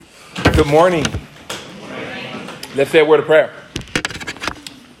Good morning. Let's say a word of prayer.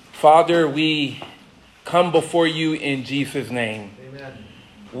 Father, we come before you in Jesus' name. Amen.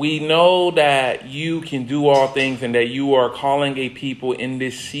 We know that you can do all things and that you are calling a people in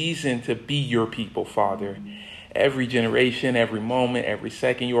this season to be your people, Father. Every generation, every moment, every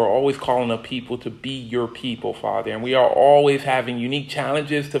second, you are always calling up people to be your people, Father. And we are always having unique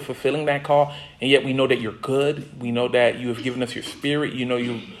challenges to fulfilling that call. And yet we know that you're good. We know that you have given us your spirit. You know,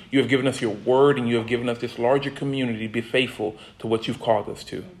 you have given us your word, and you have given us this larger community to be faithful to what you've called us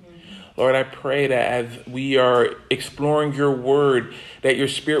to. Lord, I pray that as we are exploring your word, that your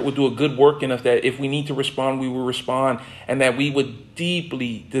spirit will do a good work in us, that if we need to respond, we will respond, and that we would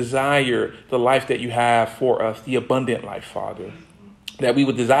deeply desire the life that you have for us, the abundant life, Father. That we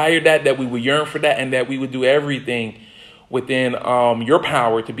would desire that we would yearn for that, and that we would do everything within your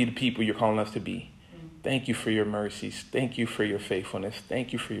power to be the people you're calling us to be. Thank you for your mercies. Thank you for your faithfulness.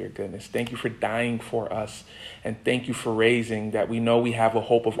 Thank you for your goodness. Thank you for dying for us. And thank you for raising that we know we have a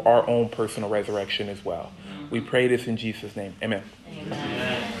hope of our own personal resurrection as well. We pray this in Jesus' name. Amen.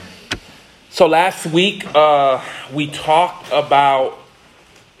 Amen. So last week, we talked about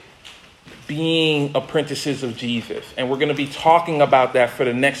being apprentices of Jesus. And we're going to be talking about that for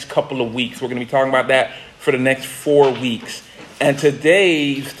the next couple of weeks. We're going to be talking about that for the next 4 weeks. And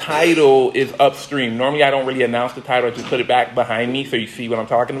today's title is Upstream. Normally, I don't really announce the title. I just put it back behind me so you see what I'm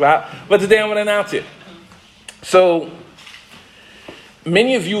talking about. But today, I'm going to announce it. So,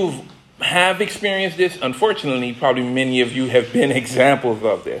 many of you have experienced this. Unfortunately, probably many of you have been examples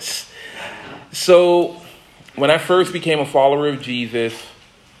of this. So, when I first became a follower of Jesus,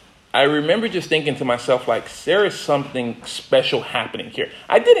 I remember just thinking to myself, like, there is something special happening here.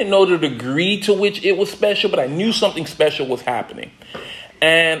 I didn't know the degree to which it was special, but I knew something special was happening.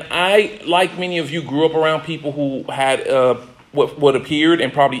 And I, like many of you, grew up around people who had what appeared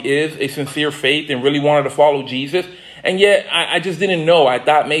and probably is a sincere faith and really wanted to follow Jesus. And yet I just didn't know. I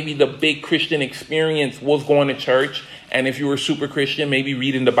thought maybe the big Christian experience was going to church. And if you were super Christian, maybe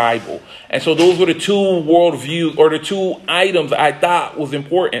reading the Bible. And so those were the two worldviews or the two items I thought was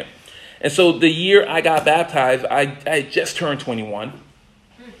important. And so the year I got baptized, I just turned 21.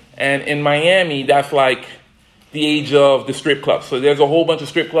 And in Miami, that's like the age of the strip club. So there's a whole bunch of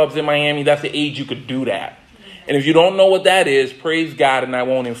strip clubs in Miami. That's the age you could do that. And if you don't know what that is, praise God, and I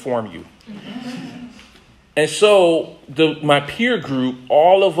won't inform you. And so my peer group,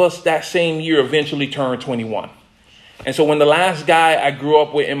 all of us that same year eventually turned 21. And so when the last guy I grew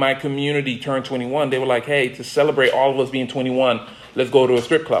up with in my community turned 21, they were like, hey, to celebrate all of us being 21, let's go to a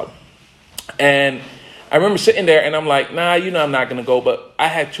strip club. And I remember sitting there and I'm like, nah, I'm not going to go. But I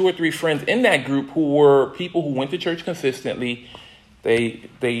had 2 or 3 friends in that group who were people who went to church consistently. They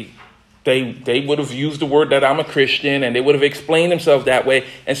would have used the word that I'm a Christian, and they would have explained themselves that way.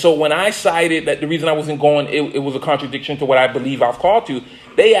 And so when I cited that the reason I wasn't going, it was a contradiction to what I believe I was called to,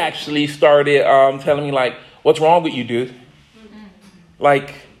 they actually started telling me, like, what's wrong with you, dude?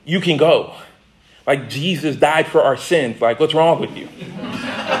 Like, you can go. Like, Jesus died for our sins. Like, what's wrong with you?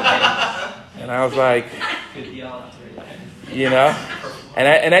 And I was like,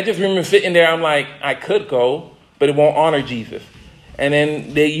 and I just remember sitting there. I'm like, I could go, but it won't honor Jesus. And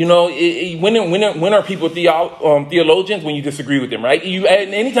then when are people theologians? When you disagree with them, right?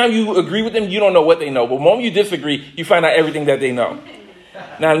 Anytime you agree with them, you don't know what they know. But the moment you disagree, you find out everything that they know.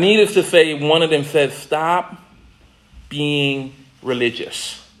 Now, needless to say, one of them said, stop being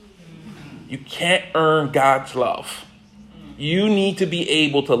religious. You can't earn God's love. You need to be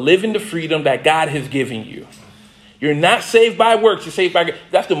able to live in the freedom that God has given you. You're not saved by works. You're saved by God.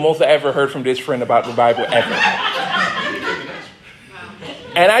 That's the most I ever heard from this friend about the Bible ever.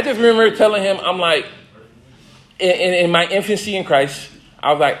 And I just remember telling him, I'm like, in my infancy in Christ,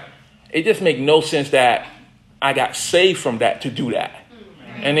 I was like, it just makes no sense that I got saved from that to do that.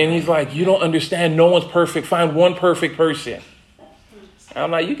 And then he's like, you don't understand. No one's perfect. Find one perfect person. I'm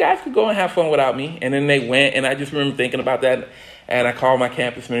like, you guys could go and have fun without me. And then they went, and I just remember thinking about that. And I called my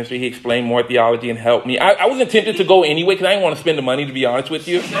campus minister. He explained more theology and helped me. I wasn't tempted to go anyway because I didn't want to spend the money, to be honest with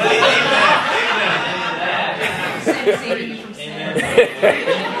you.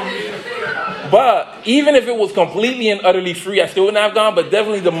 But even if it was completely and utterly free, I still wouldn't have gone. But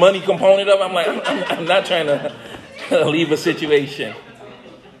definitely the money component of it, I'm like, I'm not trying to leave a situation.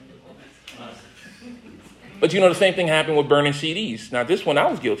 But the same thing happened with burning CDs. Now, this one I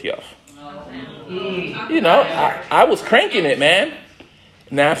was guilty of. I was cranking it, man.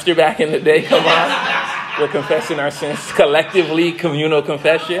 Napster back in the day, come on. We're confessing our sins collectively, communal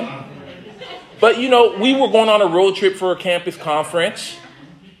confession. But, we were going on a road trip for a campus conference,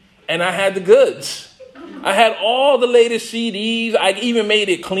 and I had the goods. I had all the latest CDs. I even made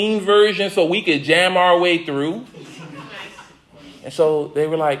it clean version so we could jam our way through. And so they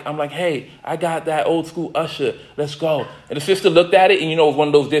were like, I'm like, hey, I got that old school Usher. Let's go. And the sister looked at it, and it was one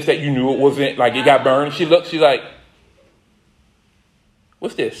of those discs that you knew it wasn't, like it got burned. She looked, she's like,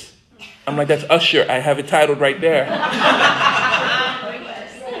 what's this? I'm like, that's Usher. I have it titled right there.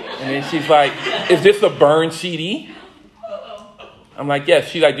 And then she's like, is this a burned CD? I'm like, yes.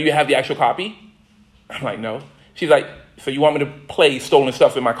 She's like, do you have the actual copy? I'm like, no. She's like, so you want me to play stolen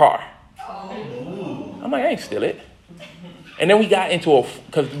stuff in my car? I'm like, I ain't steal it. And then we got into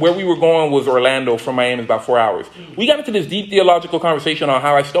because where we were going was Orlando from Miami, about 4 hours. We got into this deep theological conversation on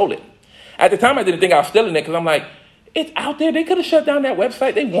how I stole it. At the time, I didn't think I was stealing it because I'm like, it's out there. They could have shut down that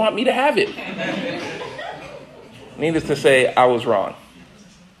website. They want me to have it. Needless to say, I was wrong.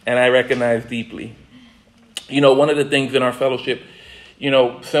 And I recognize deeply. One of the things in our fellowship,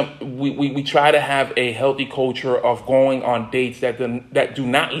 we try to have a healthy culture of going on dates that do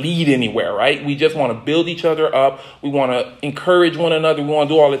not lead anywhere, right? We just want to build each other up. We want to encourage one another. We want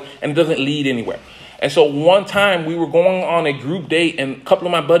to do all this, and it doesn't lead anywhere. And so one time we were going on a group date, and a couple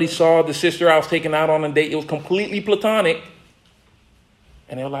of my buddies saw the sister I was taking out on a date. It was completely platonic.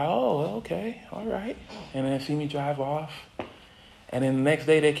 And they were like, oh, okay, all right. And then they see me drive off. And then the next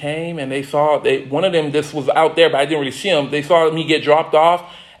day they came and they saw, one of them just was out there, but I didn't really see him. They saw me get dropped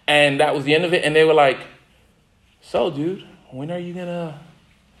off, and that was the end of it. And they were like, so, dude, when are you going to,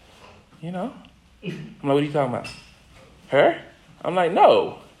 I'm like, what are you talking about? Her? I'm like,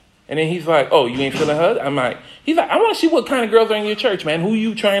 no. And then he's like, oh, you ain't feeling her? He's like, I want to see what kind of girls are in your church, man. Who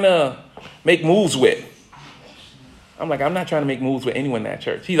you trying to make moves with? I'm like, I'm not trying to make moves with anyone in that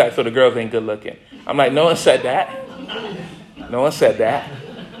church. He's like, so the girls ain't good looking. I'm like, no one said that. No one said that.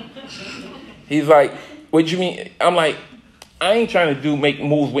 He's like, what do you mean? I'm like, I ain't trying to make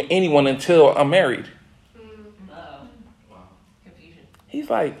moves with anyone until I'm married. Confusion. He's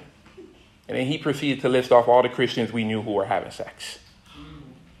like, and then he proceeded to list off all the Christians we knew who were having sex.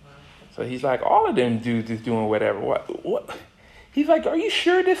 So he's like, all of them dudes is doing whatever. What? He's like, are you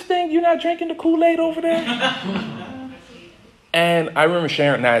sure this thing, you're not drinking the Kool-Aid over there? And I remember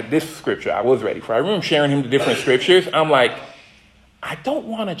sharing, now this scripture I was ready for. I remember sharing him the different scriptures. I'm like, I don't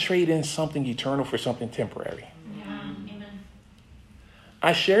want to trade in something eternal for something temporary. Yeah. Amen.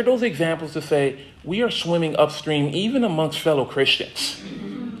 I shared those examples to say we are swimming upstream even amongst fellow Christians.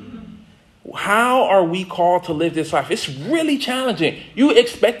 How are we called to live this life? It's really challenging. You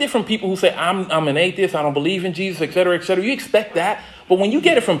expect it from people who say, I'm an atheist, I don't believe in Jesus, et cetera, et cetera. You expect that. But when you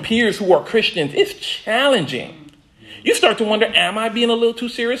get it from peers who are Christians, it's challenging. You start to wonder, am I being a little too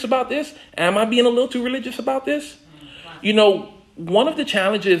serious about this? Am I being a little too religious about this? One of the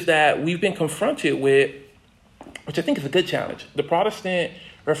challenges that we've been confronted with, which I think is a good challenge, the Protestant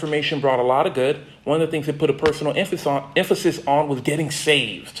Reformation brought a lot of good. One of the things it put a personal emphasis on was getting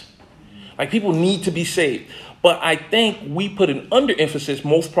saved. Like, people need to be saved. But I think we put an underemphasis,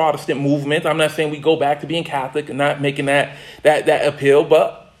 most Protestant movements. I'm not saying we go back to being Catholic and not making that appeal,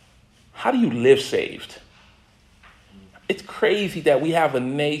 but how do you live saved? It's crazy that we have a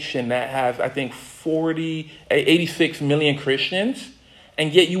nation that has, I think, 86 million Christians,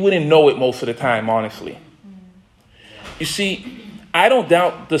 and yet you wouldn't know it most of the time, honestly. You see, I don't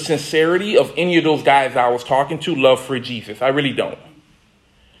doubt the sincerity of any of those guys I was talking to love for Jesus. I really don't.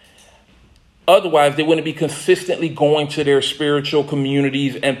 Otherwise, they wouldn't be consistently going to their spiritual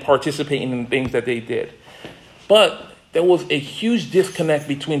communities and participating in things that they did. But there was a huge disconnect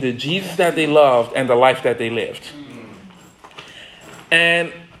between the Jesus that they loved and the life that they lived.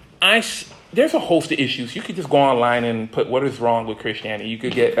 And there's a host of issues. You could just go online and put what is wrong with Christianity. You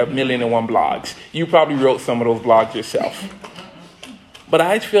could get 1,000,001 blogs. You probably wrote some of those blogs yourself. But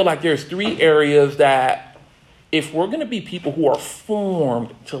I feel like there's 3 areas that if we're going to be people who are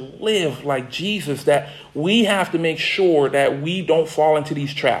formed to live like Jesus, that we have to make sure that we don't fall into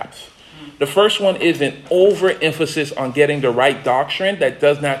these traps. The first one is an overemphasis on getting the right doctrine that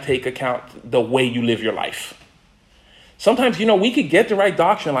does not take account the way you live your life. Sometimes, we could get the right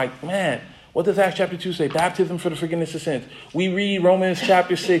doctrine, like, man, what does Acts chapter 2 say? Baptism for the forgiveness of sins. We read Romans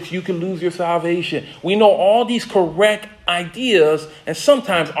chapter 6, you can lose your salvation. We know all these correct ideas, and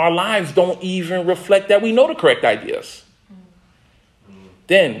sometimes our lives don't even reflect that we know the correct ideas.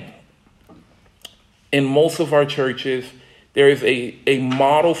 Then, in most of our churches, there is a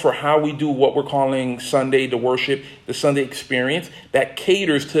model for how we do what we're calling Sunday, the worship, the Sunday experience, that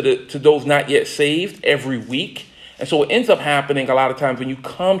caters to those not yet saved every week. And so what ends up happening a lot of times when you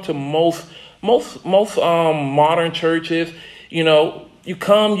come to most modern churches, You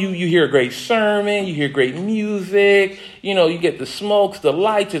come, you hear a great sermon, you hear great music, you get the smokes, the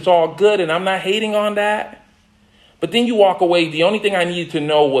lights, it's all good, and I'm not hating on that. But then you walk away, the only thing I needed to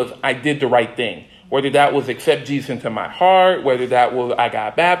know was I did the right thing. Whether that was accept Jesus into my heart, whether that was I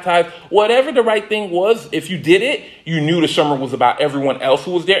got baptized, whatever the right thing was, if you did it, you knew the sermon was about everyone else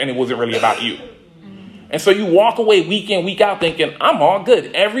who was there and it wasn't really about you. And so you walk away week in, week out thinking, I'm all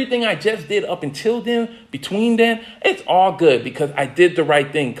good. Everything I just did up until then, between then, it's all good because I did the right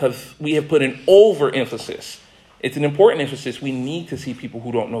thing, because we have put an overemphasis. It's an important emphasis. We need to see people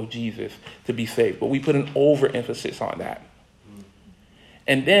who don't know Jesus to be saved, but we put an overemphasis on that.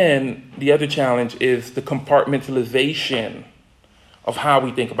 And then the other challenge is the compartmentalization of how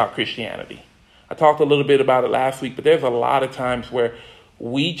we think about Christianity. I talked a little bit about it last week, but there's a lot of times where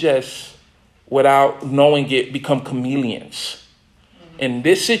we just, without knowing it, become chameleons. In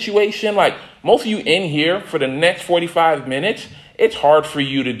this situation, like most of you in here for the next 45 minutes, it's hard for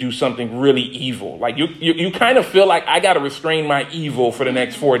you to do something really evil. Like you kind of feel like I got to restrain my evil for the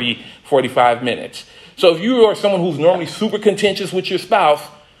next 45 minutes. So if you are someone who's normally super contentious with your spouse,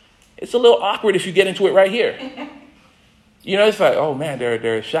 it's a little awkward if you get into it right here. It's like, oh man,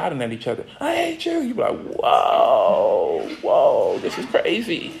 they're shouting at each other. I hate you. You're like, whoa, this is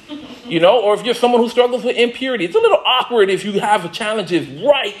crazy. Or if you're someone who struggles with impurity, it's a little awkward if you have challenges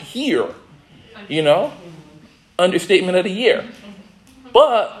right here. Understatement of the year.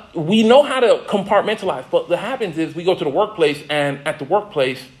 But we know how to compartmentalize. But what happens is we go to the workplace, and at the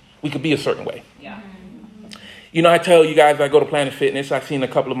workplace, we could be a certain way. Yeah. I tell you guys, I go to Planet Fitness. I've seen a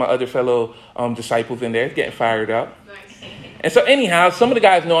couple of my other fellow disciples in there getting fired up. And so anyhow, some of the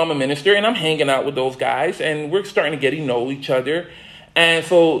guys know I'm a minister, and I'm hanging out with those guys, and we're starting to get to know each other. And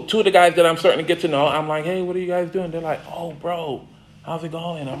so two of the guys that I'm starting to get to know, I'm like, hey, what are you guys doing? They're like, oh, bro, how's it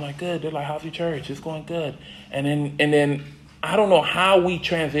going? I'm like, good. They're like, how's your church? It's going good. And then I don't know how we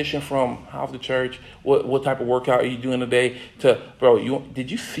transition from how's the church, what type of workout are you doing today, to, bro,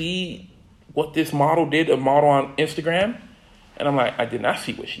 did you see what this model did, a model on Instagram? And I'm like, I did not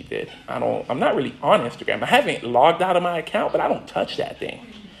see what she did. I'm not really on Instagram. I haven't logged out of my account, but I don't touch that thing.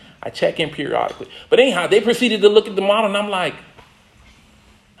 I check in periodically. But anyhow, they proceeded to look at the model, and I'm like,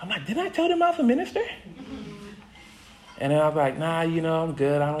 didn't I tell them I was a minister? And then I was like, nah, I'm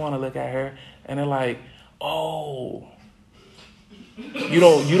good. I don't want to look at her. And they're like, oh, you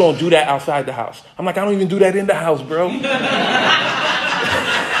don't do that outside the house. I'm like, I don't even do that in the house, bro.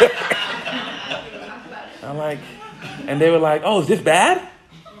 I'm like, and they were like, oh, is this bad?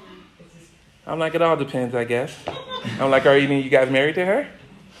 I'm like, it all depends, I guess. I'm like, are you guys married to her?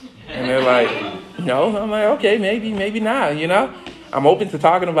 And they're like, no. I'm like, okay, maybe not, I'm open to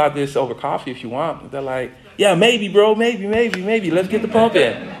talking about this over coffee if you want. They're like, yeah, maybe, bro, maybe. Let's get the pump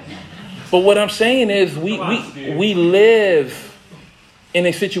in. But what I'm saying is we live in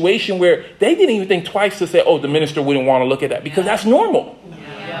a situation where they didn't even think twice to say, oh, the minister wouldn't want to look at that, because that's normal.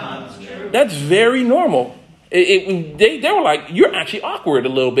 Yeah, that's true. That's very normal. They were like, you're actually awkward a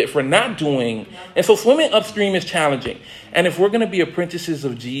little bit for not doing. And so swimming upstream is challenging. And if we're going to be apprentices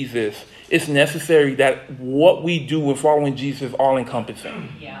of Jesus, it's necessary that what we do in following Jesus is all encompassing.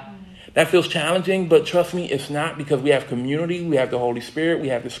 Yeah. That feels challenging, but trust me, it's not, because we have community, we have the Holy Spirit, we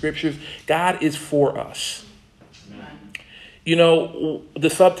have the scriptures. God is for us. The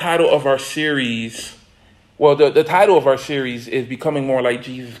subtitle of our series, the title of our series is Becoming More Like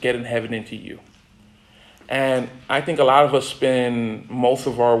Jesus, Getting Heaven Into You. And I think a lot of us spend most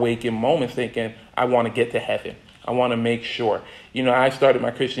of our waking moments thinking, I want to get to heaven. I want to make sure. I started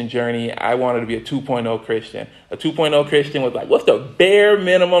my Christian journey. I wanted to be a 2.0 Christian. A 2.0 Christian was like, what's the bare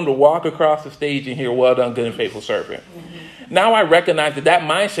minimum to walk across the stage and hear, well done, good and faithful servant? Mm-hmm. Now I recognize that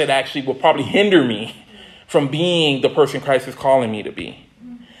mindset actually will probably hinder me from being the person Christ is calling me to be.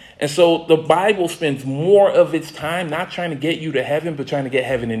 And so the Bible spends more of its time not trying to get you to heaven, but trying to get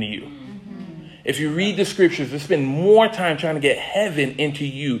heaven into you. If you read the scriptures, they spend more time trying to get heaven into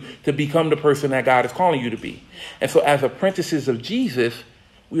you to become the person that God is calling you to be. And so as apprentices of Jesus,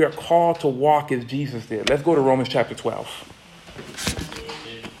 we are called to walk as Jesus did. Let's go to Romans chapter 12.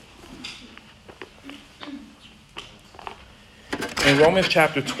 In Romans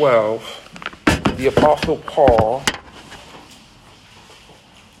chapter 12, the Apostle Paul,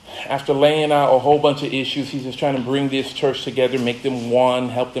 after laying out a whole bunch of issues, he's just trying to bring this church together, make them one,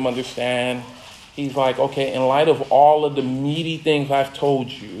 help them understand. He's like, okay, in light of all of the meaty things I've told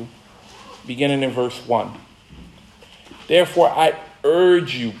you, beginning in verse 1. Therefore, I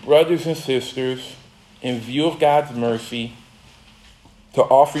urge you, brothers and sisters, in view of God's mercy, to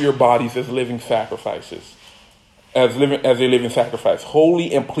offer your bodies as living sacrifices, as a living sacrifice,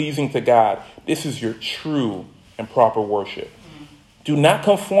 holy and pleasing to God. This is your true and proper worship. Do not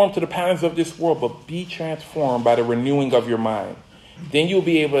conform to the patterns of this world, but be transformed by the renewing of your mind. Then you'll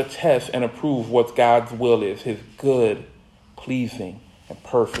be able to test and approve what God's will is, his good, pleasing, and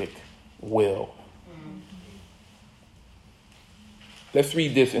perfect will. Let's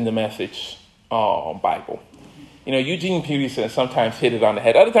read this in the Message Bible. You know, Eugene Peterson sometimes hit it on the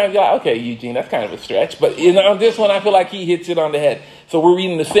head. Other times you're like, okay, Eugene, that's kind of a stretch. But on this one, I feel like he hits it on the head. So we're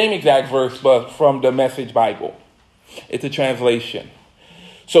reading the same exact verse, but from the Message Bible. It's a translation.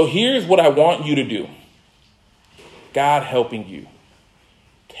 So here's what I want you to do. God helping you.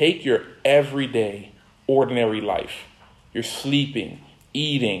 Take your everyday, ordinary life. You're sleeping,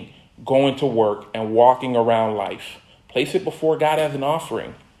 eating, going to work, and walking around life. Place it before God as an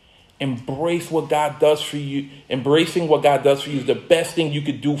offering. Embrace what God does for you. Embracing what God does for you is the best thing you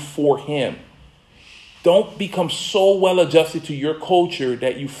could do for him. Don't become so well adjusted to your culture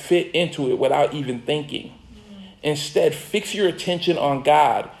that you fit into it without even thinking. Instead, fix your attention on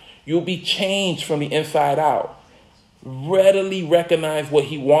God. You'll be changed from the inside out. Readily recognize what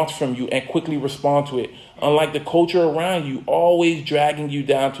he wants from you and quickly respond to it. Unlike the culture around you, always dragging you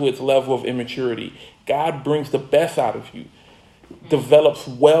down to its level of immaturity. God brings the best out of you, develops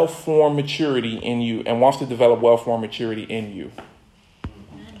well-formed maturity in you, and wants to develop well-formed maturity in you.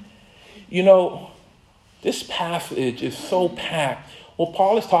 You know, this passage is so packed. What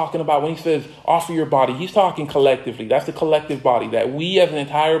Paul is talking about when he says offer your body, he's talking collectively. That's the collective body, that we as an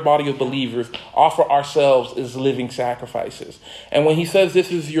entire body of believers offer ourselves as living sacrifices. And when he says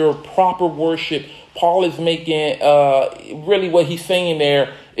this is your proper worship, Paul is making, really what he's saying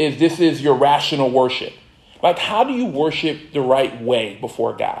there is this is your rational worship. Like, how do you worship the right way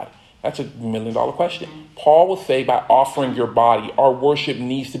before God? That's $1 million question. Paul will say by offering your body. Our worship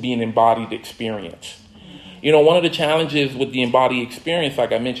needs to be an embodied experience. You know, one of the challenges with the embodied experience,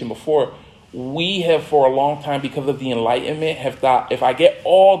 like I mentioned before, we have for a long time, because of the Enlightenment, have thought if I get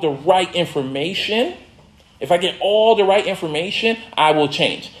all the right information, I will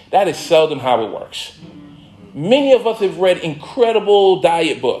change. That is seldom how it works. Many of us have read incredible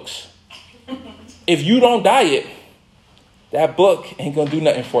diet books. If you don't diet, that book ain't going to do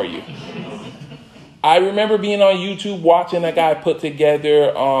nothing for you. I remember being on YouTube watching a guy put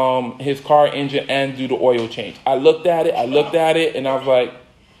together his car engine and do the oil change. I looked at it, and I was like,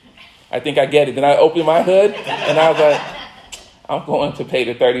 I think I get it. Then I opened my hood, and I was like, I'm going to pay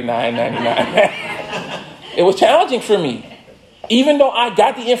the $39.99. It was challenging for me, even though I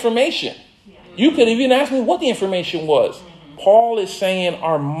got the information. You could even ask me what the information was. Paul is saying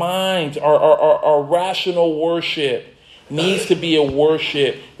our minds, our rational worship needs to be a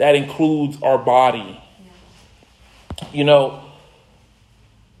worship that includes our body. You know,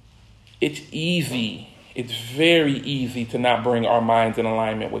 it's very easy to not bring our minds in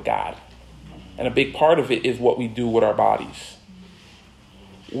alignment with God. And a big part of it is what we do with our bodies.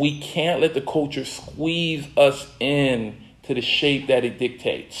 We can't let the culture squeeze us in to the shape that it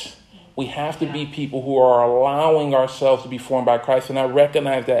dictates. We have to be people who are allowing ourselves to be formed by Christ. And I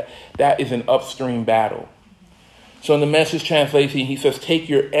recognize that that is an upstream battle. So in the Message translation, he says, take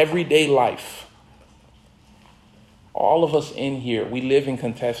your everyday life. All of us in here, we live in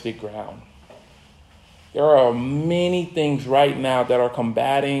contested ground. There are many things right now that are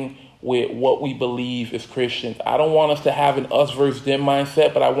combating with what we believe as Christians. I don't want us to have an us versus them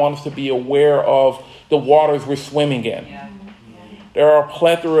mindset, but I want us to be aware of the waters we're swimming in. Yeah. There are a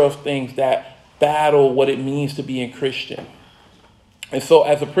plethora of things that battle what it means to be a Christian. And so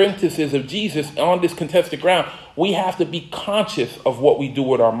as apprentices of Jesus on this contested ground, we have to be conscious of what we do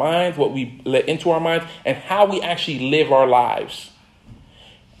with our minds, what we let into our minds, and how we actually live our lives.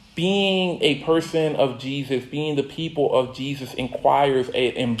 Being a person of Jesus, being the people of Jesus requires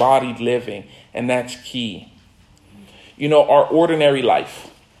an embodied living, and that's key. You know, our ordinary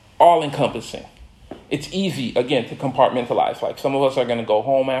life, all-encompassing. It's easy, again, to compartmentalize. Like some of us are going to go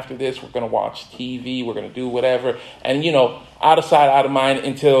home after this. We're going to watch TV. We're going to do whatever. And, you know, out of sight, out of mind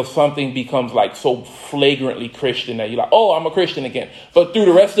until something becomes like so flagrantly Christian that you're like, oh, I'm a Christian again. But through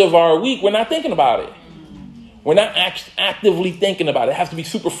the rest of our week, we're not thinking about it. We're not actively thinking about it. It has to be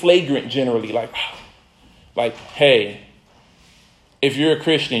super flagrant generally. Like, hey, if you're a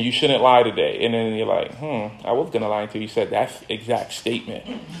Christian, you shouldn't lie today. And then you're like, I was going to lie until you said that exact statement.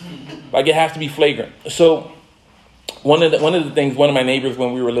 Like, it has to be flagrant. So one of the things, one of my neighbors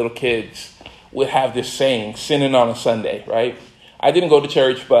when we were little kids would have this saying, sinning on a Sunday, right? I didn't go to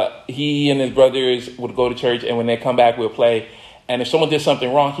church, but he and his brothers would go to church, and when they come back, we'll play. And if someone did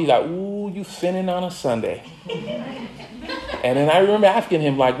something wrong, he's like, ooh, you sinning on a Sunday. And then I remember asking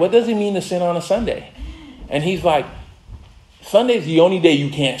him, like, what does it mean to sin on a Sunday? And he's like, Sunday's the only day you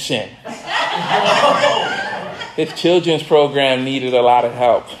can't sin. His children's program needed a lot of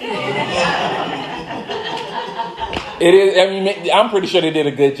help. It is. I mean, I'm pretty sure they did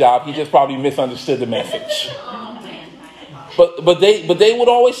a good job. He just probably misunderstood the message. But they would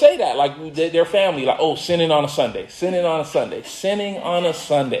always say that, like their family, like, oh, sinning on a Sunday, sinning on a Sunday, sinning on a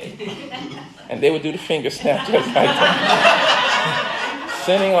Sunday, and they would do the finger snap just like that.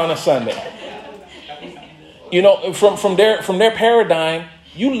 Sinning on a Sunday. You know, from their paradigm,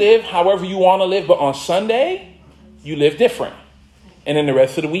 you live however you want to live, but on Sunday, you live different, and then the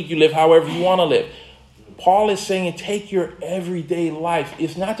rest of the week, you live however you want to live. Paul is saying, take your everyday life.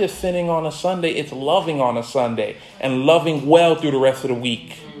 It's not just sinning on a Sunday, it's loving on a Sunday and loving well through the rest of the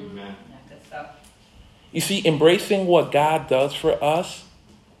week. Amen. You see, embracing what God does for us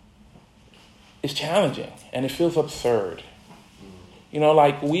is challenging and it feels absurd. You know,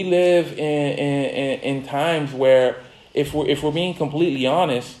 like we live in times where if we're being completely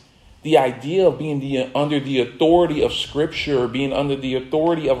honest, the idea of being under the authority of Scripture, or being under the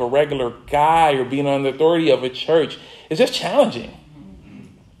authority of a regular guy, or being under the authority of a church is just challenging.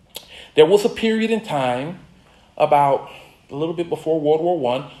 There was a period in time about a little bit before World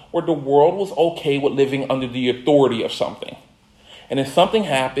War I where the world was okay with living under the authority of something. And then something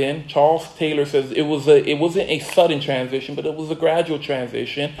happened. Charles Taylor says it wasn't a sudden transition, but it was a gradual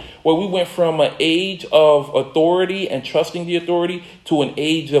transition where we went from an age of authority and trusting the authority to an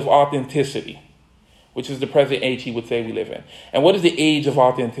age of authenticity, which is the present age he would say we live in. And what is the age of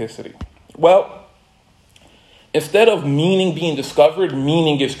authenticity? Well, instead of meaning being discovered,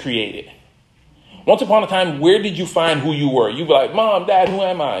 meaning is created. Once upon a time, where did you find who you were? You'd be like, Mom, Dad, who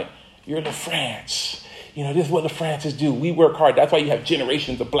am I? You're Lafrance. You know, this is what Lafrances do. We work hard. That's why you have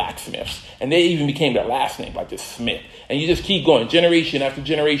generations of blacksmiths. And they even became their last name, like this Smith. And you just keep going, generation after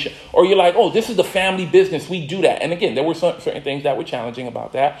generation. Or you're like, oh, this is the family business. We do that. And again, there were certain things that were challenging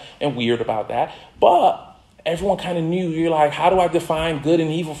about that and weird about that. But everyone kind of knew. You're like, how do I define good and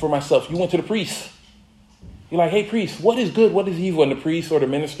evil for myself? You went to the priest. You're like, hey, priest, what is good? What is evil? And the priest or the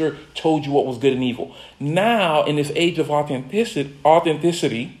minister told you what was good and evil. Now, in this age of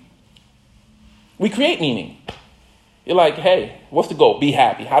authenticity, we create meaning. You're like, hey, what's the goal? Be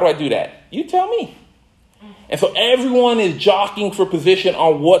happy. How do I do that? You tell me. And so everyone is jockeying for position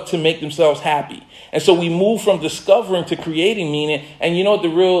on what to make themselves happy. And so we move from discovering to creating meaning. And you know what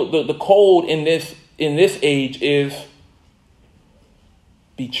the code in this age is?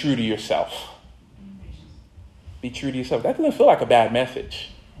 Be true to yourself. Be true to yourself. That doesn't feel like a bad message.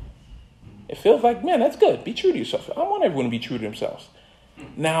 It feels like, man, that's good. Be true to yourself. I want everyone to be true to themselves.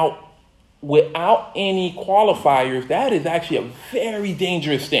 Now, without any qualifiers, that is actually a very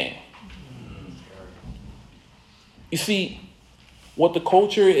dangerous thing. You see, what the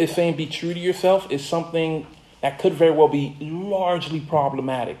culture is saying, be true to yourself, is something that could very well be largely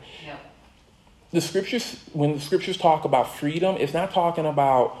problematic. Yeah. When the scriptures talk about freedom, it's not talking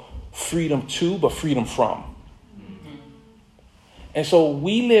about freedom to, but freedom from. Mm-hmm. And so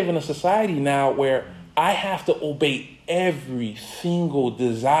we live in a society now where I have to obey every single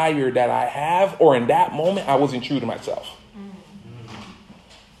desire that I have, or in that moment, I wasn't true to myself.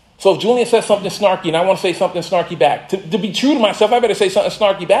 So if Julian says something snarky and I want to say something snarky back, to be true to myself, I better say something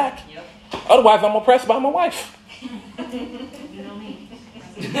snarky back. Yep. Otherwise, I'm oppressed by my wife. You know me.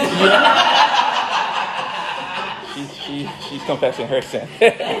 She's confessing her sin.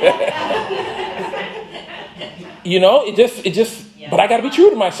 You know, it just. Yeah. But I got to be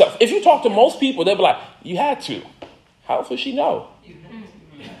true to myself. If you talk to most people, they'll be like, "You had to." How else would she know?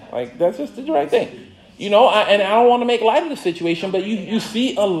 Like, that's just the right thing. You know, and I don't want to make light of the situation, but you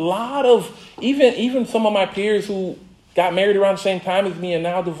see a lot of, even some of my peers who got married around the same time as me and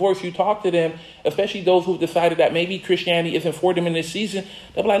now divorced, you talk to them, especially those who've decided that maybe Christianity isn't for them in this season,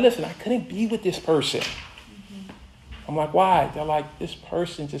 they'll be like, listen, I couldn't be with this person. Mm-hmm. I'm like, why? They're like, this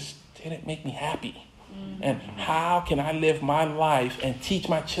person just didn't make me happy. Mm-hmm. And how can I live my life and teach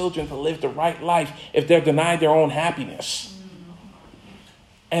my children to live the right life if they're denied their own happiness? Mm-hmm.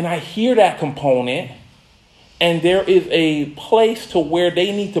 And I hear that component. And there is a place to where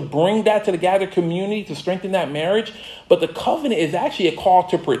they need to bring that to the gathered community to strengthen that marriage. But the covenant is actually a call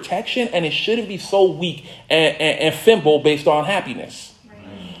to protection, and it shouldn't be so weak and feeble based on happiness. Right.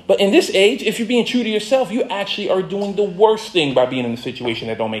 But in this age, if you're being true to yourself, you actually are doing the worst thing by being in a situation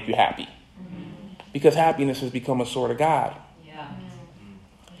that don't make you happy. Mm-hmm. Because happiness has become a sword of God. Yeah.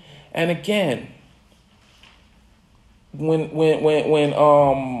 And again, when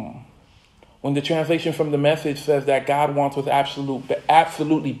the translation from the Message says that God wants what's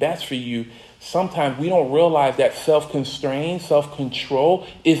absolutely best for you, sometimes we don't realize that self-constraint, self-control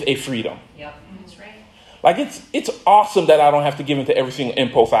is a freedom. Yep, that's right. Like, it's awesome that I don't have to give into every single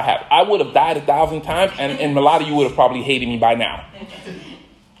impulse I have. I would have died 1,000 times, and a lot of you would have probably hated me by now.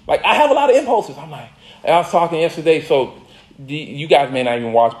 Like, I have a lot of impulses. I'm like, and I was talking yesterday, so you guys may not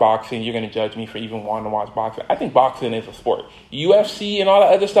even watch boxing. You're going to judge me for even wanting to watch boxing. I think boxing is a sport. UFC and all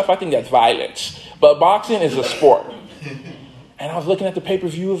that other stuff, I think that's violence. But boxing is a sport. And I was looking at the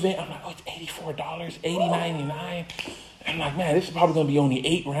pay-per-view event. I'm like, oh, it's $84, $80.99. I'm like, man, this is probably going to be only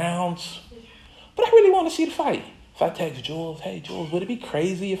 8 rounds. But I really want to see the fight. So I text Jules, hey, Jules, would it be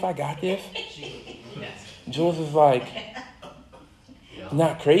crazy if I got this? Jules is like,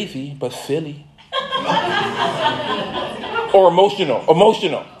 not crazy, but silly. Or emotional.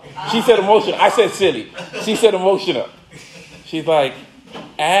 She said emotional. I said silly. She said emotional. She's like,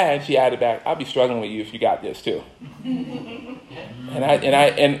 and she added back, I'll be struggling with you if you got this too. And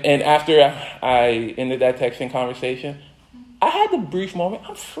after I ended that texting conversation, I had the brief moment.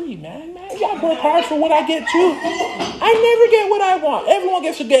 I'm free, man. You gotta work hard for what I get too. I never get what I want. Everyone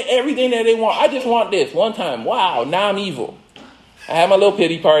gets to get everything that they want. I just want this one time. Wow, now I'm evil. I had my little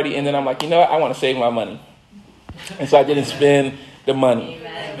pity party, and then I'm like, you know what? I want to save my money. And so I didn't spend the money.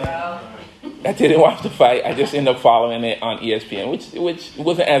 Amen, bro. I didn't watch the fight. I just ended up following it on ESPN, which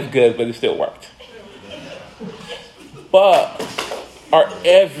wasn't as good, but it still worked. But our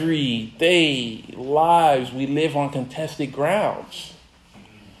everyday lives, we live on contested grounds.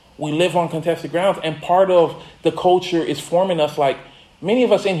 And part of the culture is forming us. Like, many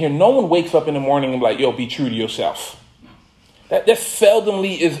of us in here, no one wakes up in the morning and be like, yo, be true to yourself. That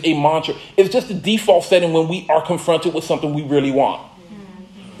seldomly is a mantra. It's just the default setting when we are confronted with something we really want.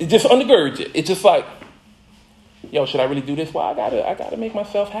 It just undergirds it. It's just like, yo, should I really do this? Well, I gotta make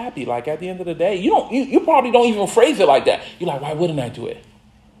myself happy. Like, at the end of the day, you probably don't even phrase it like that. You're like, why wouldn't I do it?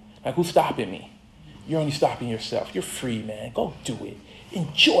 Like, who's stopping me? You're only stopping yourself. You're free, man. Go do it.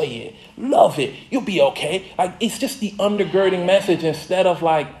 Enjoy it. Love it. You'll be okay. Like, it's just the undergirding message instead of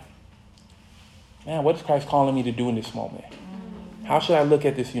like, man, what is Christ calling me to do in this moment? How should I look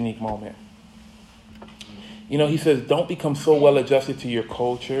at this unique moment? You know, he says, don't become so well adjusted to your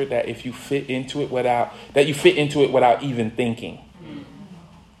culture that you fit into it without even thinking.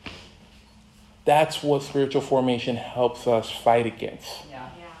 That's what spiritual formation helps us fight against. Yeah.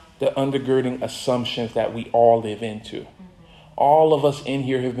 The undergirding assumptions that we all live into. All of us in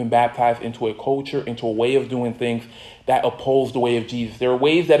here have been baptized into a culture, into a way of doing things that oppose the way of Jesus. There are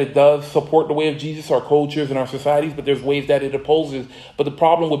ways that it does support the way of Jesus, our cultures and our societies, but there's ways that it opposes. But the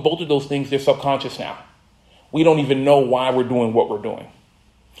problem with both of those things, they're subconscious now. We don't even know why we're doing what we're doing.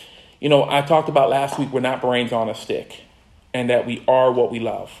 You know, I talked about last week, we're not brains on a stick, and that we are what we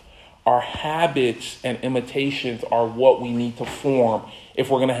love. Our habits and imitations are what we need to form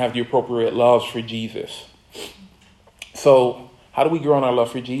if we're going to have the appropriate loves for Jesus. So how do we grow in our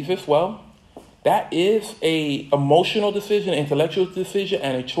love for Jesus? Well, that is a emotional decision, intellectual decision,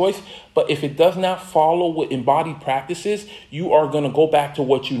 and a choice. But if it does not follow with embodied practices, you are going to go back to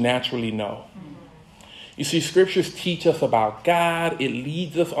what you naturally know. You see, scriptures teach us about God. It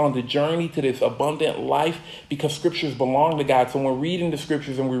leads us on the journey to this abundant life because scriptures belong to God. So when we're reading the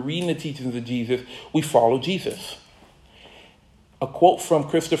scriptures and we're reading the teachings of Jesus, we follow Jesus. A quote from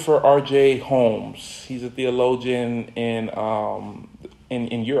Christopher R.J. Holmes. He's a theologian in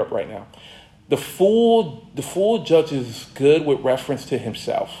Europe right now. The fool judges good with reference to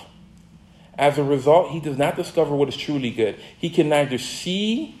himself. As a result, he does not discover what is truly good. He can neither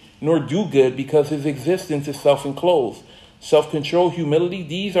see nor do good because his existence is self-enclosed. Self-control, humility,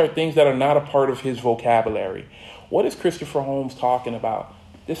 these are things that are not a part of his vocabulary. What is Christopher Holmes talking about?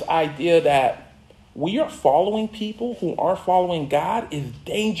 This idea that we are following people who aren't following God is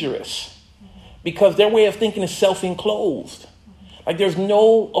dangerous because their way of thinking is self-enclosed. Like, there's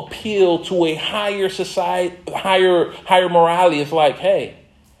no appeal to a higher society, higher morality. It's like, hey,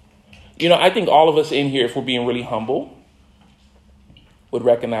 you know, I think all of us in here, if we're being really humble, would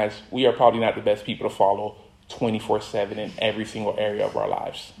recognize we are probably not the best people to follow 24/7 in every single area of our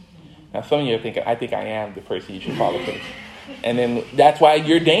lives. Now, some of you are thinking, I think I am the person you should follow. And then that's why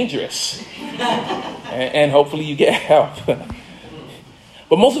you're dangerous. And hopefully you get help.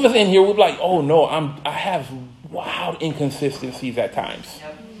 But most of us in here, we're like, oh no, I have wild inconsistencies at times.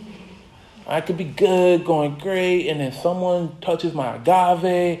 I could be good, going great, and then someone touches my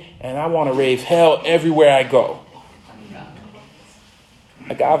agave, and I want to raise hell everywhere I go.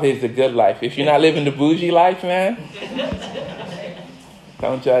 Agave is the good life. If you're not living the bougie life, man,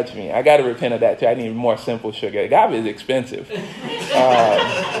 don't judge me. I got to repent of that too. I need more simple sugar. Agave is expensive.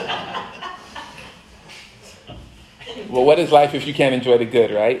 Well, what is life if you can't enjoy the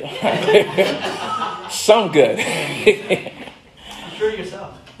good, right? Some good. I'm sure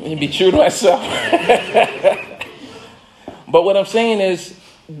yourself. And be true to myself. But what I'm saying is,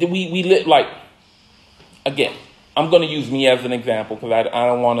 we live like, again, I'm going to use me as an example because I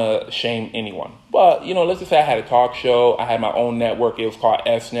don't want to shame anyone. But, let's just say I had a talk show. I had my own network. It was called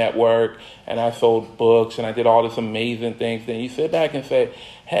S Network. And I sold books and I did all this amazing things. Then you sit back and say,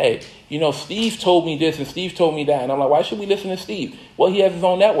 hey, Steve told me this and Steve told me that. And I'm like, why should we listen to Steve? Well, he has his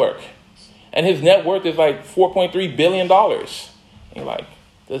own network. And his net worth is like $4.3 billion. And you're like,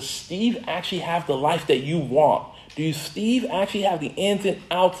 does Steve actually have the life that you want? Do Steve actually have the ins and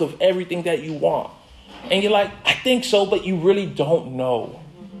outs of everything that you want? And you're like, I think so, but you really don't know.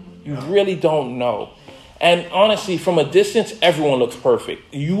 You really don't know. And honestly, from a distance, everyone looks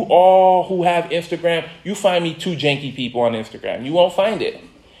perfect. You all who have Instagram, you find me 2 janky people on Instagram. You won't find it.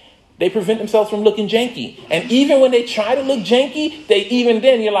 They prevent themselves from looking janky. And even when they try to look janky,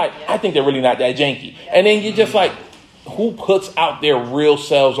 you're like, I think they're really not that janky. And then you're just like, who puts out their real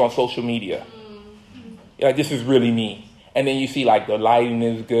selves on social media? You're like, this is really me. And then you see like the lighting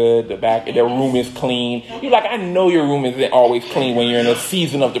is good, their room is clean. You're like, I know your room isn't always clean when you're in a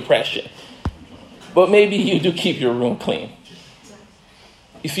season of depression. But maybe you do keep your room clean.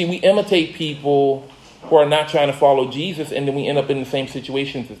 You see, we imitate people who are not trying to follow Jesus, and then we end up in the same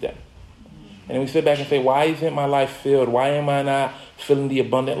situations as them. And then we sit back and say, why isn't my life filled? Why am I not feeling the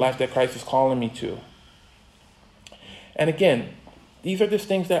abundant life that Christ is calling me to? And again, these are just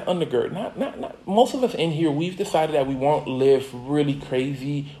things that undergird. Not most of us in here, we've decided that we won't live really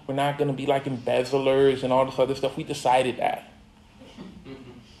crazy. We're not going to be like embezzlers and all this other stuff. We decided that.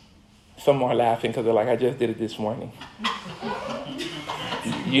 Some are laughing because they're like, I just did it this morning.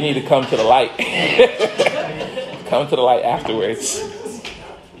 You need to come to the light. Come to the light afterwards.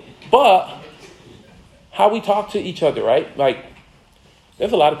 But how we talk to each other, right? Like,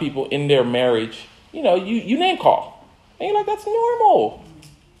 there's a lot of people in their marriage, you name call. And you're like, that's normal.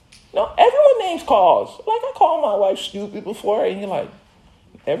 No, everyone names calls. Like, I called my wife stupid before, and you're like,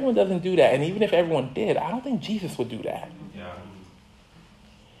 everyone doesn't do that. And even if everyone did, I don't think Jesus would do that. Yeah.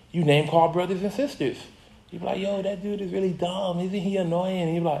 You name call brothers and sisters. You're like, yo, that dude is really dumb. Isn't he annoying?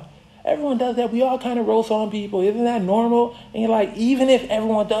 And you're like, everyone does that. We all kind of roast on people. Isn't that normal? And you're like, even if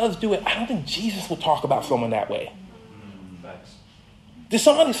everyone does do it, I don't think Jesus would talk about someone that way.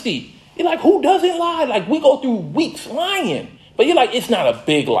 Dishonesty. You're like, who doesn't lie? Like, we go through weeks lying. But you're like, it's not a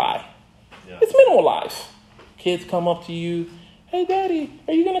big lie. Yeah. It's minimal lies. Kids come up to you. Hey, Daddy,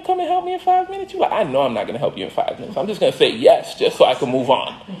 are you going to come and help me in 5 minutes? You're like, I know I'm not going to help you in 5 minutes. I'm just going to say yes, just so I can move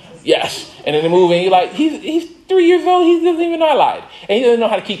on. Yes. And then they move, and you're like, he's 3 years old. He doesn't even know I lied. And he doesn't know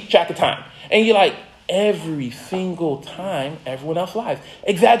how to keep track of time. And you're like, every single time, everyone else lies.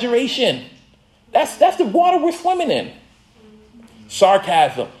 Exaggeration. That's the water we're swimming in.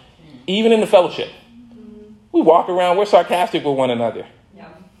 Sarcasm. Even in the fellowship. We walk around, we're sarcastic with one another. Yeah.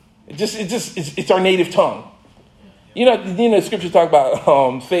 It's our native tongue. The scriptures talk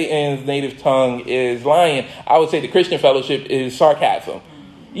about Satan's native tongue is lying. I would say the Christian fellowship is sarcasm.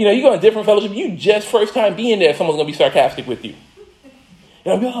 You go in a different fellowship, you just first time being there, someone's going to be sarcastic with you.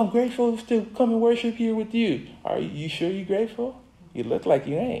 I'm grateful to come and worship here with you. Are you sure you're grateful? You look like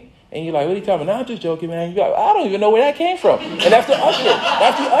you ain't. And you're like, what are you talking about? No, I'm just joking, man. You're like, I don't even know where that came from. And that's the usher.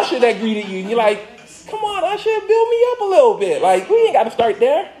 That's the usher that greeted you. And you're like, come on, usher, build me up a little bit. Like, we ain't got to start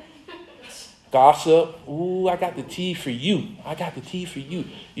there. Gossip. Ooh, I got the tea for you. I got the tea for you.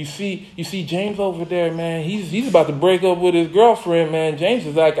 You see James over there, man. He's about to break up with his girlfriend, man. James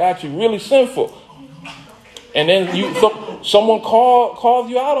is like actually really sinful. And then someone calls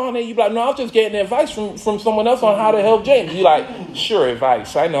you out on it. You be like, no, I was just getting advice from someone else on how to help James. You like, sure,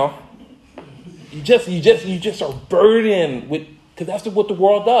 advice. I know. You just are burdened with, because that's what the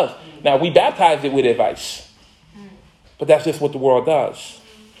world does. Now, we baptize it with advice. But that's just what the world does.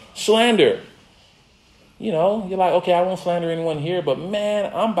 Slander. You're like, okay, I won't slander anyone here, but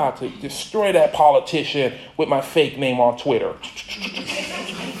man, I'm about to destroy that politician with my fake name on Twitter.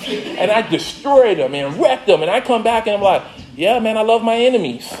 And I destroyed them and wrecked them. And I come back and I'm like, yeah, man, I love my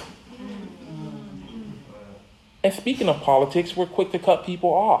enemies. And speaking of politics, we're quick to cut people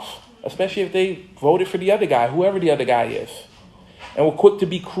off, especially if they voted for the other guy, whoever the other guy is. And we're quick to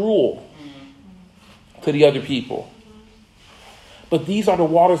be cruel to the other people. But these are the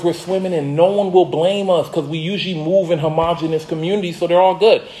waters we're swimming in. No one will blame us because we usually move in homogenous communities, so they're all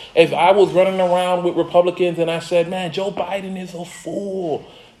good. If I was running around with Republicans and I said, man, Joe Biden is a fool,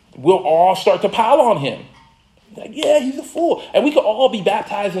 we'll all start to pile on him. Like, yeah, he's a fool. And we could all be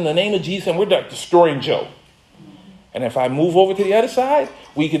baptized in the name of Jesus and we're like destroying Joe. And if I move over to the other side,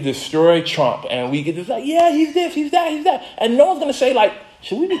 we could destroy Trump. And we could just like, yeah, he's this, he's that, he's that. And no one's going to say like,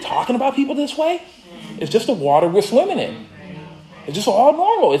 should we be talking about people this way? It's just the water we're swimming in. It's just all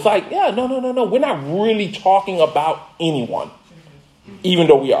normal. It's like, yeah, no. We're not really talking about anyone, even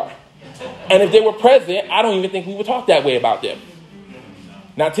though we are. And if they were present, I don't even think we would talk that way about them.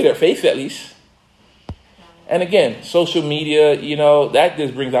 Not to their face, at least. And again, social media, that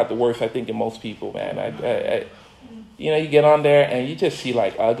just brings out the worst, I think, in most people, man. You get on there and you just see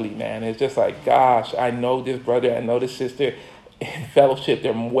like ugly, man. It's just like, gosh, I know this brother, I know this sister. In fellowship,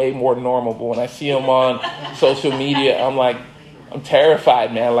 they're way more normal. But when I see them on social media, I'm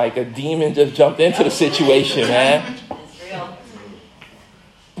terrified, man. Like a demon just jumped into the situation, man. It's real.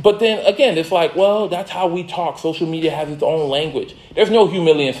 But then again, it's like, well, that's how we talk. Social media has its own language. There's no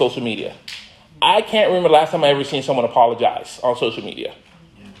humility in social media. I can't remember the last time I ever seen someone apologize on social media.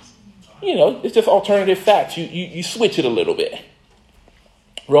 It's just alternative facts. You switch it a little bit.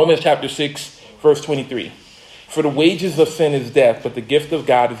 Romans chapter 6, verse 23. For the wages of sin is death, but the gift of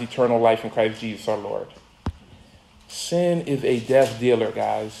God is eternal life in Christ Jesus our Lord. Sin is a death dealer,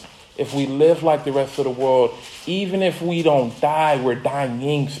 guys. If we live like the rest of the world, even if we don't die, we're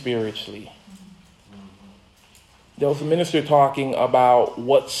dying spiritually. There was a minister talking about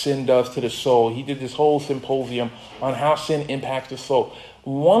what sin does to the soul. He did this whole symposium on how sin impacts the soul.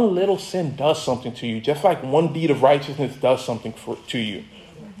 One little sin does something to you, just like one deed of righteousness does something to you.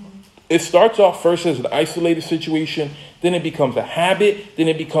 It starts off first as an isolated situation, then it becomes a habit, then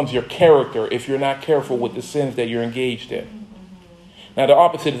it becomes your character if you're not careful with the sins that you're engaged in. Now, the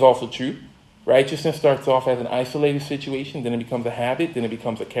opposite is also true. Righteousness starts off as an isolated situation, then it becomes a habit, then it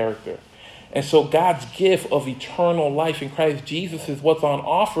becomes a character. And so God's gift of eternal life in Christ Jesus is what's on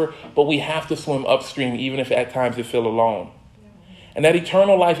offer, but we have to swim upstream, even if at times it feels alone. And that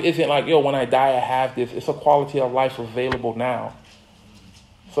eternal life isn't like, when I die, I have this. It's a quality of life available now.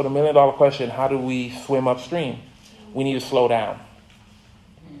 So the $1 million question, how do we swim upstream? We need to slow down.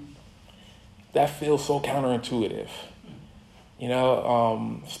 That feels so counterintuitive.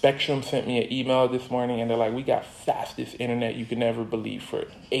 Spectrum sent me an email this morning, and they're like, we got fastest internet you could never believe for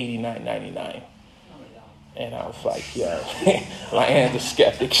 $89.99. And I was like, yeah, Lyanne's a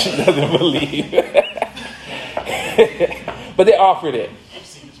skeptic. She doesn't believe. But they offered it.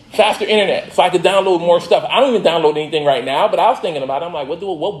 Faster internet, so I could download more stuff. I don't even download anything right now, but I was thinking about it. I'm like,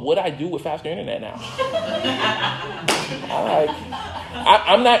 what would I do with faster internet now?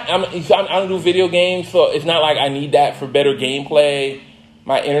 I don't do video games, so it's not like I need that for better gameplay.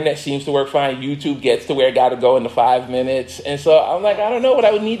 My internet seems to work fine. YouTube gets to where it got to go in the 5 minutes. And so I'm like, I don't know what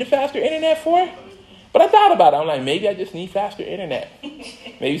I would need the faster internet for. But I thought about it. I'm like, maybe I just need faster internet.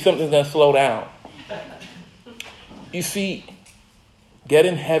 Maybe something's going to slow down. You see,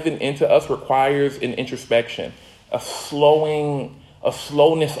 getting heaven into us requires an introspection, a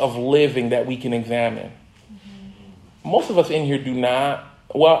slowness of living that we can examine. Most of us in here do not.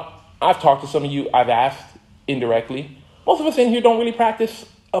 Well, I've talked to some of you. I've asked indirectly. Most of us in here don't really practice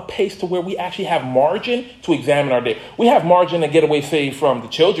a pace to where we actually have margin to examine our day. We have margin to get away, say, from the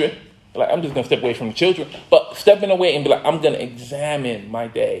children. Like, I'm just going to step away from the children. But stepping away and be like, I'm going to examine my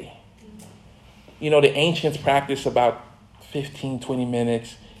day. The ancients practiced about 15, 20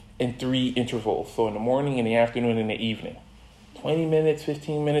 minutes in 3 intervals. So in the morning, in the afternoon, and in the evening. 20 minutes,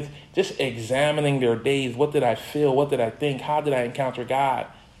 15 minutes, just examining their days. What did I feel? What did I think? How did I encounter God?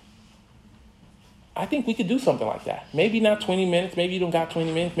 I think we could do something like that. Maybe not 20 minutes. Maybe you don't got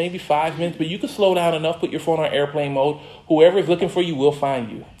 20 minutes. Maybe 5 minutes. But you could slow down enough, put your phone on airplane mode. Whoever is looking for you will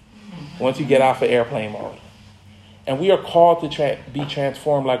find you once you get off of airplane mode. And we are called to be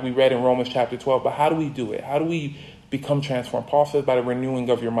transformed like we read in Romans chapter 12. But how do we do it? How do we become transformed? Paul says by the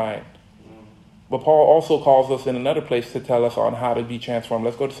renewing of your mind. But Paul also calls us in another place to tell us on how to be transformed.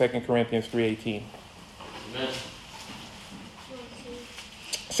 Let's go to 2 Corinthians 3:18. Amen.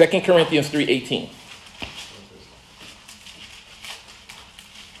 2 Corinthians 3:18.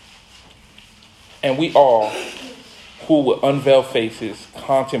 And we all who with unveiled faces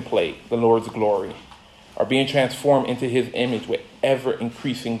contemplate the Lord's glory are being transformed into his image with ever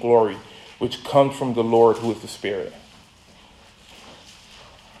increasing glory, which comes from the Lord who is the Spirit.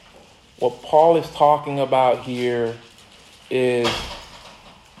 What Paul is talking about here is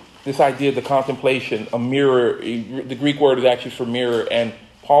this idea of the contemplation, a mirror. The Greek word is actually for mirror. And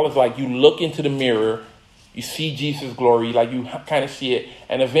Paul is like, you look into the mirror, you see Jesus' glory, like you kind of see it.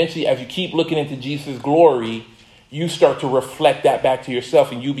 And eventually, as you keep looking into Jesus' glory, you start to reflect that back to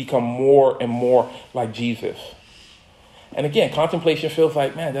yourself and you become more and more like Jesus. And again, contemplation feels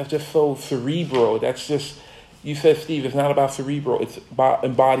like, man, that's just so cerebral. That's just, you said, Steve, it's not about cerebral. It's about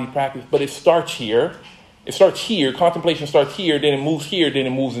embodied practice. But it starts here. It starts here. Contemplation starts here. Then it moves here. Then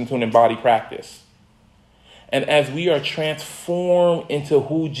it moves into an embodied practice. And as we are transformed into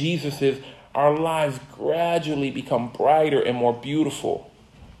who Jesus is, our lives gradually become brighter and more beautiful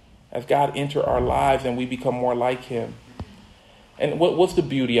as God enters our lives and we become more like him. And what's the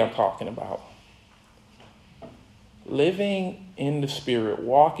beauty I'm talking about? Living in the Spirit,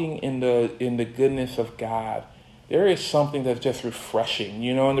 walking in the goodness of God, there is something that's just refreshing.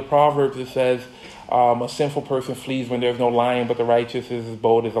 You know, in the Proverbs it says, a sinful person flees when there's no lion, but the righteous is as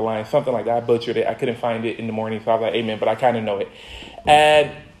bold as a lion. Something like that. I butchered it. I couldn't find it in the morning, so I was like, amen, but I kind of know it.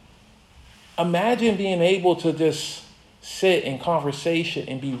 And imagine being able to just sit in conversation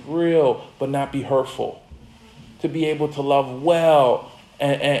and be real, but not be hurtful. To be able to love well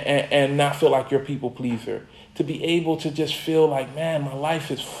and not feel like you're a people pleaser. To be able to just feel like, man, my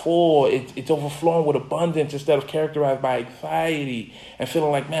life is full. It's overflowing with abundance instead of characterized by anxiety and feeling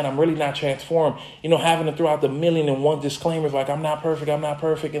like, man, I'm really not transformed. You know, having to throw out the 1,000,001 disclaimers like, I'm not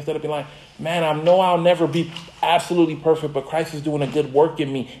perfect, instead of being like, man, I know I'll never be absolutely perfect, but Christ is doing a good work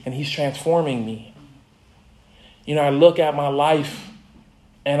in me and he's transforming me. You know, I look at my life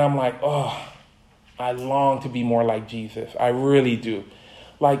and I'm like, oh, I long to be more like Jesus. I really do.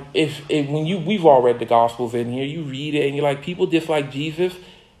 Like if we've all read the Gospels in here, you read it and you're like, people dislike Jesus.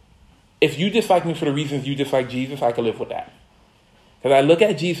 If you dislike me for the reasons you dislike Jesus, I can live with that. Because I look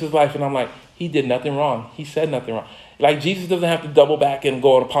at Jesus' life and I'm like, he did nothing wrong. He said nothing wrong. Like Jesus doesn't have to double back and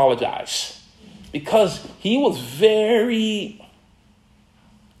go and apologize. Because he was very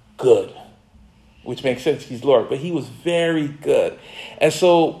good. Which makes sense, he's Lord. But he was very good. And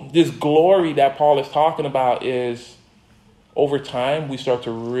so this glory that Paul is talking about is, over time, we start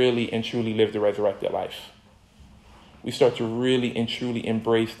to really and truly live the resurrected life. We start to really and truly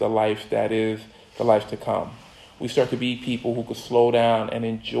embrace the life that is the life to come. We start to be people who could slow down and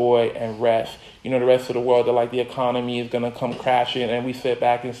enjoy and rest. You know, the rest of the world, they're like, the economy is going to come crashing. And we sit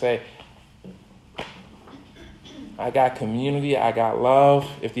back and say, I got community, I got love.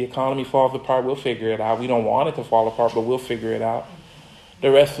 If the economy falls apart, we'll figure it out. We don't want it to fall apart, but we'll figure it out. The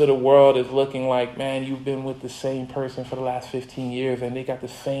rest of the world is looking like, man, you've been with the same person for the last 15 years and they got the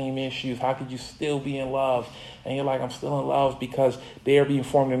same issues. How could you still be in love? And you're like, I'm still in love because they are being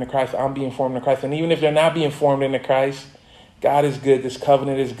formed into Christ. I'm being formed into Christ. And even if they're not being formed into Christ, God is good. This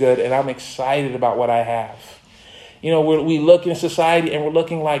covenant is good. And I'm excited about what I have. You know, we look in society and we're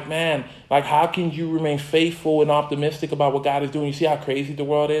looking like, man, like how can you remain faithful and optimistic about what God is doing? You see how crazy the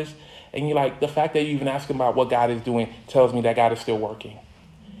world is? And you're like, the fact that you even ask about what God is doing tells me that God is still working.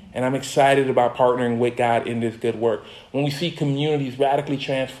 And I'm excited about partnering with God in this good work. When we see communities radically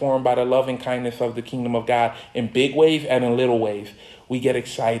transformed by the loving kindness of the kingdom of God in big ways and in little ways, we get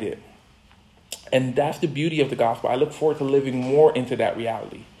excited. And that's the beauty of the gospel. I look forward to living more into that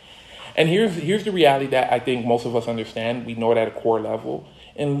reality. And here's the reality that I think most of us understand. We know it at a core level.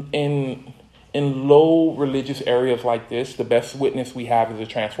 In low religious areas like this, the best witness we have is a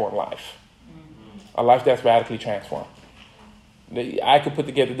transformed life. A life that's radically transformed. I could put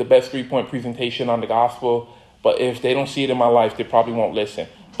together the best 3-point presentation on the gospel, but if they don't see it in my life, they probably won't listen.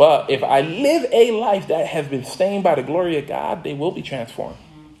 But if I live a life that has been stained by the glory of God, they will be transformed.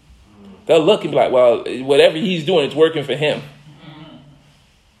 They'll look and be like, well, whatever he's doing, it's working for him.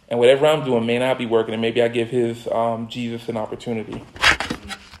 And whatever I'm doing may not be working, and maybe I give his Jesus an opportunity.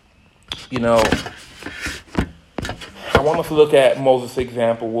 You know, I want us to look at Moses'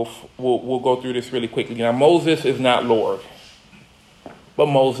 example. We'll go through this really quickly. Now, Moses is not Lord. But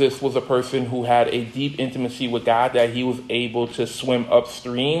Moses was a person who had a deep intimacy with God that he was able to swim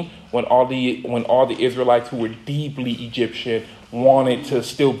upstream when all the Israelites who were deeply Egyptian wanted to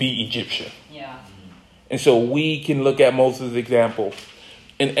still be Egyptian. Yeah. And so we can look at Moses' example.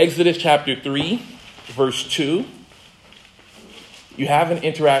 In Exodus chapter 3, verse 2, you have an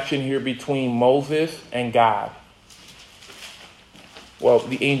interaction here between Moses and God. Well,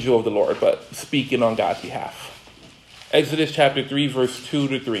 the angel of the Lord, but speaking on God's behalf. Exodus chapter 3, verse 2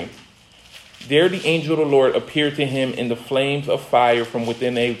 to 3. There the angel of the Lord appeared to him in the flames of fire from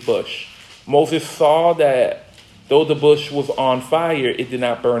within a bush. Moses saw that though the bush was on fire, it did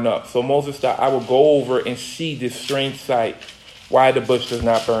not burn up. So Moses thought, I will go over and see this strange sight, why the bush does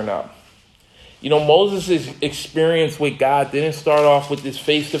not burn up. You know, Moses' experience with God didn't start off with this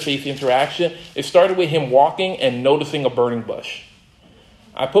face-to-face interaction. It started with him walking and noticing a burning bush.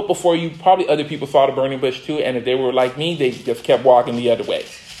 I put before you, probably other people saw the burning bush too, and if they were like me, they just kept walking the other way.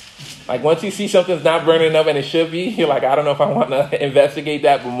 Like once you see something's not burning up and it should be, you're like, I don't know if I want to investigate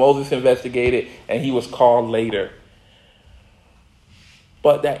that, but Moses investigated and he was called later.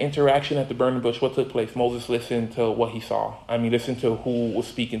 But that interaction at the burning bush, what took place? Moses listened to what he saw. Listened to who was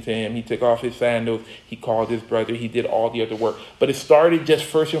speaking to him. He took off his sandals. He called his brother. He did all the other work. But it started just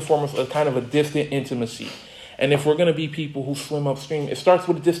first and foremost a kind of a distant intimacy. And if we're going to be people who swim upstream, it starts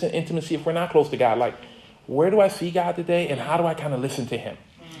with a distant intimacy if we're not close to God. Like, where do I see God today, and how do I kind of listen to him?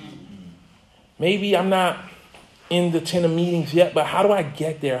 Maybe I'm not in the tent of meetings yet, but how do I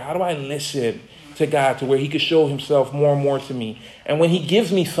get there? How do I listen to God to where he could show himself more and more to me? And when he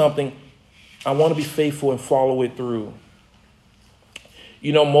gives me something, I want to be faithful and follow it through.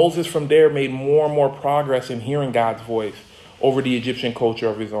 You know, Moses from there made more and more progress in hearing God's voice over the Egyptian culture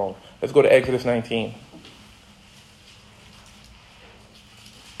of his own. Let's go to Exodus 19.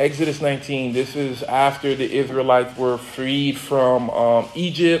 Exodus 19, this is after the Israelites were freed from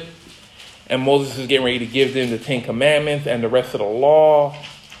Egypt, and Moses is getting ready to give them the 10 Commandments and the rest of the law.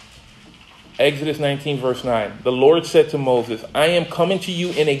 Exodus 19, verse 9. The Lord said to Moses, I am coming to you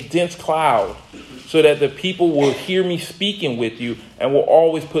in a dense cloud, so that the people will hear me speaking with you and will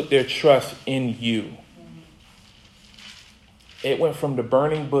always put their trust in you. It went from the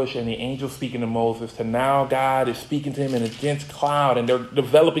burning bush and the angel speaking to Moses to now God is speaking to him in a dense cloud, and they're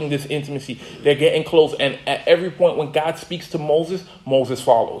developing this intimacy. They're getting close. And at every point when God speaks to Moses, Moses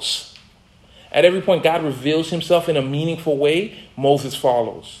follows. At every point God reveals himself in a meaningful way, Moses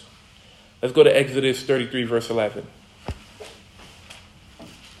follows. Let's go to Exodus 33, verse 11.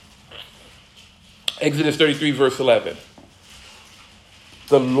 Exodus 33, verse 11.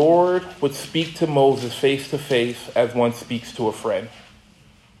 The Lord would speak to Moses face to face as one speaks to a friend.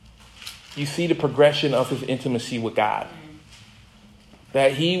 You see the progression of his intimacy with God.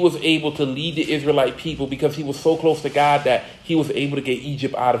 That he was able to lead the Israelite people because he was so close to God that he was able to get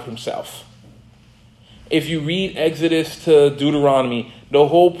Egypt out of himself. If you read Exodus to Deuteronomy, the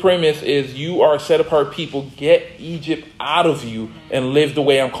whole premise is you are a set apart people. Get Egypt out of you and live the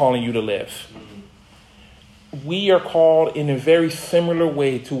way I'm calling you to live. We are called in a very similar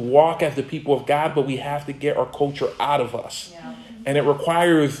way to walk as the people of God, but we have to get our culture out of us. Yeah. And it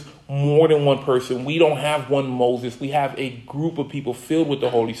requires more than one person. We don't have one Moses. We have a group of people filled with the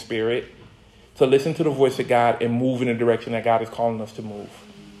Holy Spirit to listen to the voice of God and move in the direction that God is calling us to move.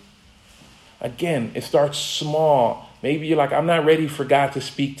 Again, it starts small. Maybe you're like, I'm not ready for God to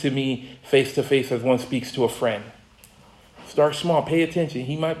speak to me face to face as one speaks to a friend. Start small. Pay attention.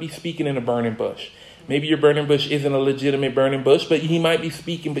 He might be speaking in a burning bush. Maybe your burning bush isn't a legitimate burning bush, but he might be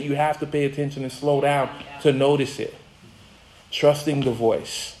speaking, but you have to pay attention and slow down to notice it. Trusting the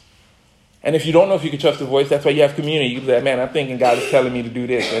voice. And if you don't know if you can trust the voice, that's why you have community. You can say, man, I'm thinking God is telling me to do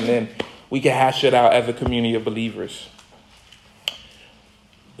this. And then we can hash it out as a community of believers.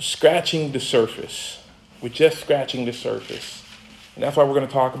 Scratching the surface. We're just scratching the surface. And that's why we're going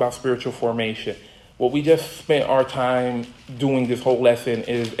to talk about spiritual formation. What we just spent our time doing this whole lesson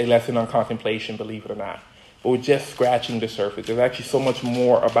is a lesson on contemplation, believe it or not. But we're just scratching the surface. There's actually so much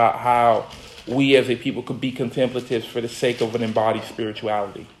more about how we as a people could be contemplatives for the sake of an embodied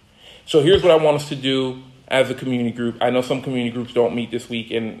spirituality. So here's what I want us to do as a community group. I know some community groups don't meet this week,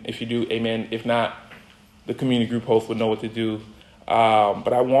 and if you do, amen. If not, the community group host would know what to do.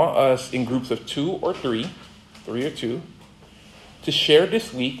 But I want us in groups of 2 or 3 or 2, to share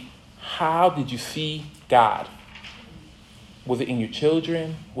this week, how did you see God? Was it in your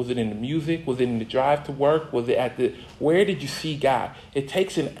children? Was it in the music? Was it in the drive to work? Was it where did you see God? It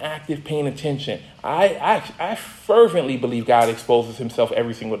takes an active paying attention. I fervently believe God exposes himself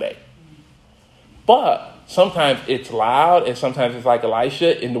every single day. But sometimes it's loud, and sometimes it's like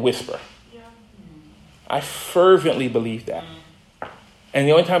Elisha in the whisper. I fervently believe that. And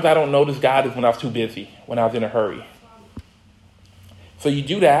the only times I don't notice God is when I was too busy, when I was in a hurry. So you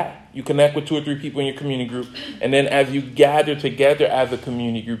do that. You connect with 2 or 3 people in your community group. And then as you gather together as a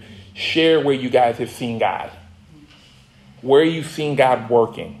community group, share where you guys have seen God. Where you've seen God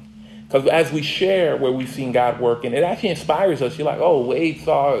working. Because as we share where we've seen God working, it actually inspires us. You're like, oh, Wade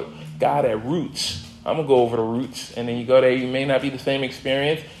saw God at Roots. I'm going to go over to Roots. And then you go there. You may not be the same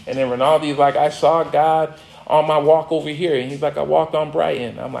experience. And then Rinaldi's like, I saw God on my walk over here. And he's like, I walked on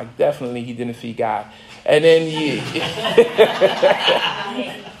Brighton. I'm like, definitely he didn't see God. And then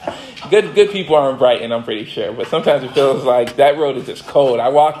good people are in Brighton, I'm pretty sure. But sometimes it feels like that road is just cold. I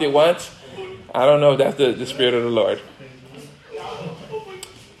walked it once. I don't know if that's the Spirit of the Lord.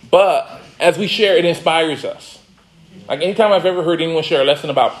 But as we share, it inspires us. Like anytime I've ever heard anyone share a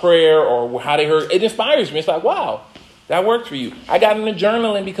lesson about prayer or how they heard, it inspires me. It's like, wow, that worked for you. I got into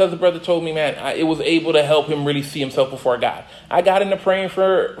journaling because the brother told me, man, it was able to help him really see himself before God. I got into praying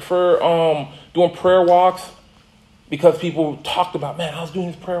for doing prayer walks because people talked about, man, I was doing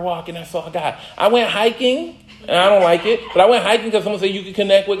this prayer walk and I saw God. I went hiking, and I don't like it, but I went hiking because someone said you could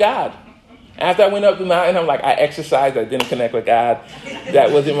connect with God. After I went up the mountain, I'm like, I exercised, I didn't connect with God.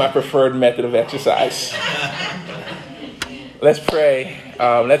 That wasn't my preferred method of exercise. Let's pray.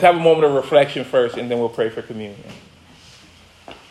 Let's have a moment of reflection first, and then we'll pray for communion.